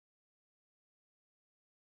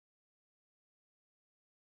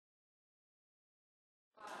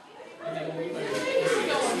So today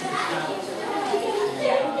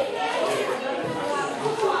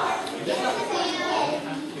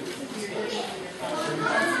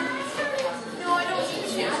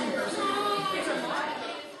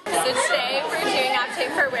we're doing Appetite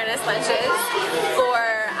for Awareness lunches for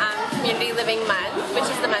Community Living Month, which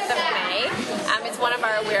is the month of May. It's one of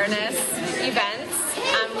our awareness events.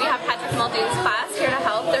 We have Patrick Muldoon's class here to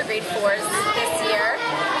help. They're grade 4s this year.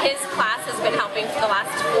 His class has been helping for the last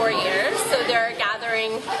 4 years, so they're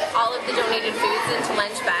gathering all of the donated foods into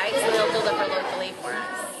lunch bags and they'll deliver locally for us.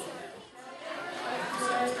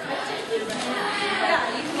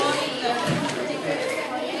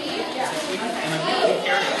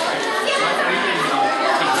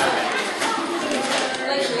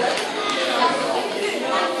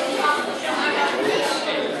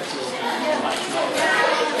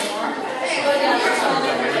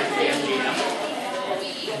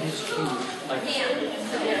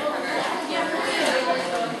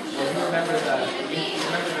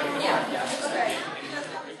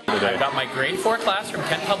 I got my grade 4 class from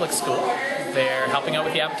Kent Public School. They're helping out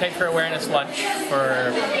with the Appetite for Awareness lunch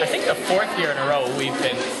for, I think, the 4th year in a row. We've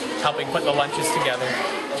been helping put the lunches together,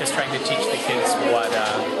 just trying to teach the kids what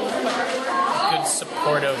good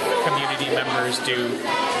supportive community members do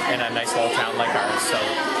in a nice little town like ours. So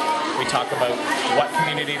we talk about what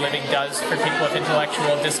community living does for people with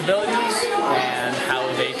intellectual disabilities and how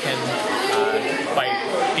they can, by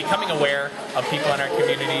becoming aware of people in our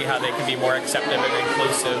community, how they can be more accepting and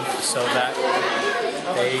inclusive so that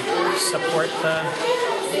they support the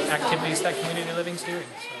activities that community living is doing.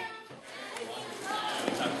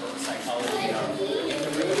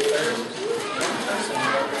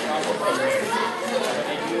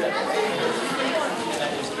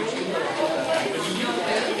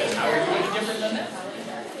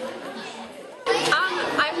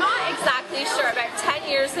 I'm not exactly sure. About 10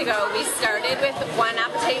 years ago, we started with one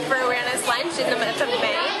Appetite for Awareness lunch in the month of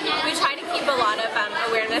May. We try to keep a lot of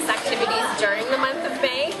awareness activities during the month of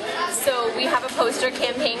May. So we have a poster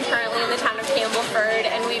campaign currently in the town of Campbellford,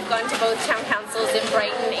 and we've gone to both town councils in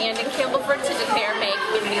Brighton and in Campbellford to declare May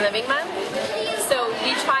Community Living Month. So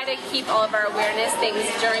we try to keep all of our awareness things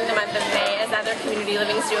during the month of May, as other community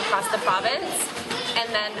livings do across the province. And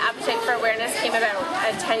then Appetite for Awareness came about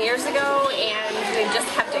 10 years ago, and we've just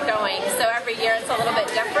kept it going. So every year it's a little bit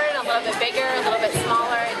different, a little bit bigger, a little bit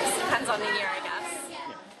smaller. It just depends on the year, I guess.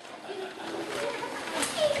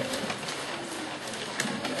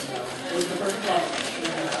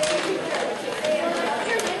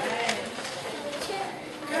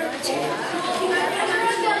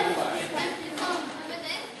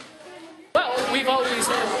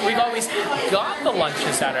 We've always got the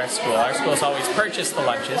lunches at our school. Our school's always purchased the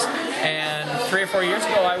lunches. And 3 or 4 years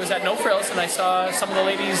ago, I was at No Frills and I saw some of the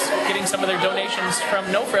ladies getting some of their donations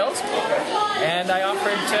from No Frills, and I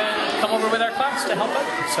offered to come over with our class to help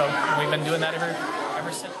out. So we've been doing that ever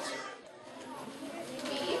since.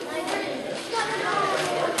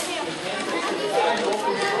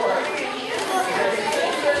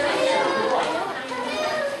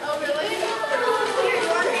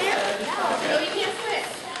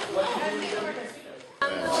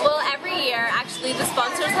 The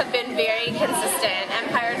sponsors have been very consistent.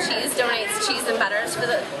 Empire Cheese donates cheese and butter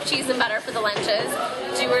for the lunches.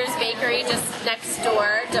 Dooher's Bakery just next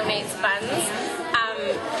door donates buns.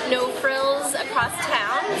 No Frills across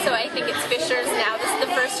town, so I think it's Fisher's now. This is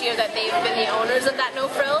the first year that they've been the owners of that No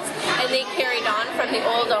Frills, and they carried on from the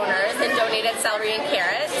old owners and donated celery and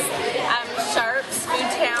carrots. Sharpe's Food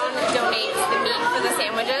Town donates the meat for the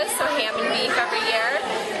sandwiches, so ham and beef every year.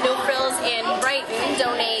 No Frills in Brighton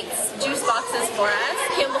donates juice boxes for us.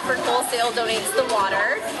 Campbellford Wholesale donates the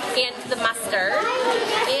water and the mustard.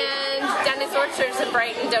 And Dunnett Orchards in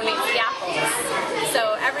Brighton donates the apples.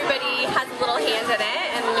 So everybody has a little hand in it,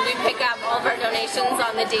 and we pick up all of our donations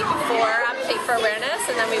on the day before Appetite for Awareness,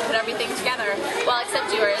 and then we put everything together. Well, except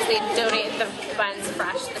Dooher's, they donated the buns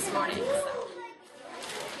fresh this morning. So.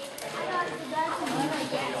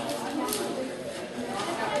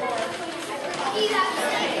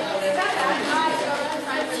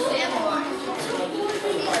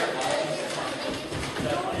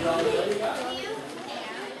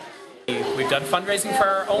 We've done fundraising for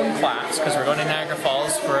our own class because we're going to Niagara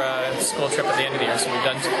Falls for a school trip at the end of the year. So we've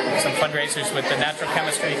done some fundraisers with the Natural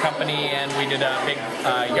Chemistry Company, and we did a big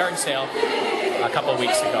yard sale a couple of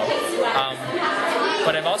weeks ago.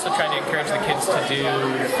 But I've also tried to encourage the kids to do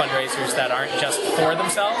fundraisers that aren't just for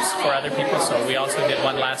themselves, for other people. So we also did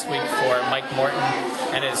one last week for Mike Morton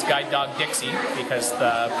and his guide dog Dixie, because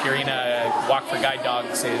the Purina Walk for Guide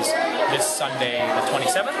Dogs is this Sunday the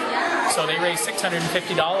 27th. So they raised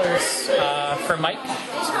 $650 for Mike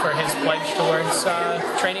for his pledge towards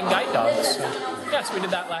training guide dogs. So, yeah, so we did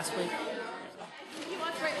that last week. He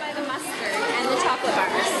walked right by the mustard and the chocolate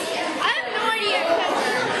bars. I have no idea.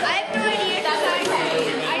 I have no idea. That's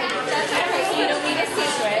okay. That's okay. So you don't need a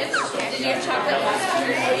sandwich. Did you have chocolate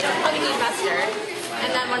mustard? You don't probably need mustard.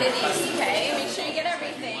 And then one of these, okay? Make sure you get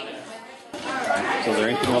everything. So is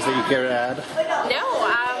there anything else that you care to add? No,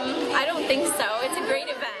 I don't think so. It's a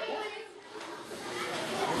great event.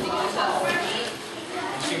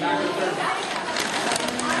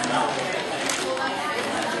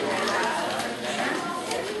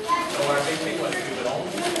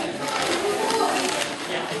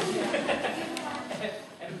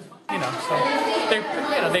 So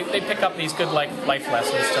they pick up these good life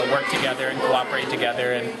lessons to work together and cooperate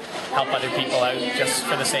together and help other people out just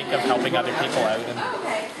for the sake of helping other people out. And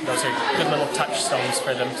those are good little touchstones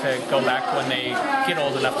for them to go back when they get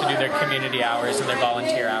old enough to do their community hours and their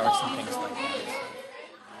volunteer hours and things like that.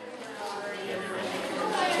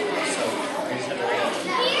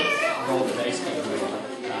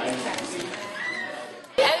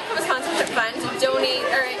 Fund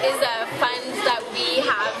is a fund that we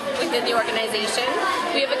have within the organization.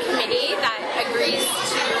 We have a committee that agrees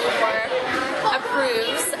to or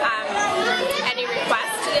approves any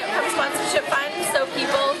request to the Outcome Sponsorship Fund. So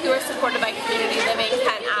people who are supported by Community Living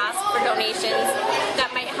can ask for donations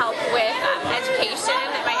that might help with education,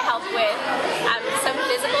 that might help with some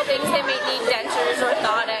physical things they may need, dentures,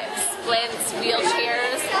 orthotics, splints,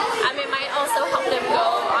 wheelchairs. It might also help them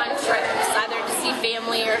go on trips, either to see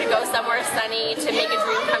family or to go somewhere sunny to make a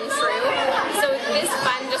dream come true. So this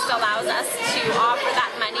fund just allows us to offer that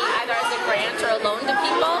money either as a grant or a loan to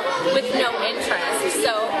people with no interest.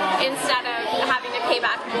 So instead of having to pay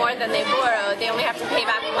back more than they borrowed, they only have to pay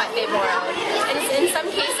back what they borrowed. And in some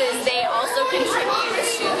cases, they also contribute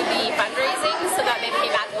to the fundraising so that they pay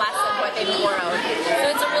back less than what they borrowed. So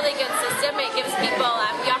it's a really good system. It gives people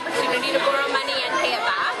the opportunity to borrow money and pay it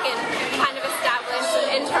back and kind of establish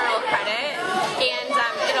internal credit. And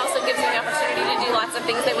it also gives them the opportunity to do lots of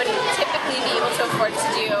things they wouldn't typically be able to afford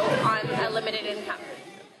to do on a limited income.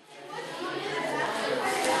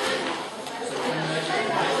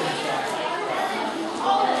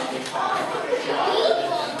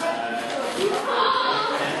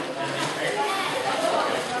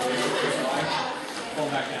 Pull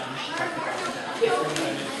back down.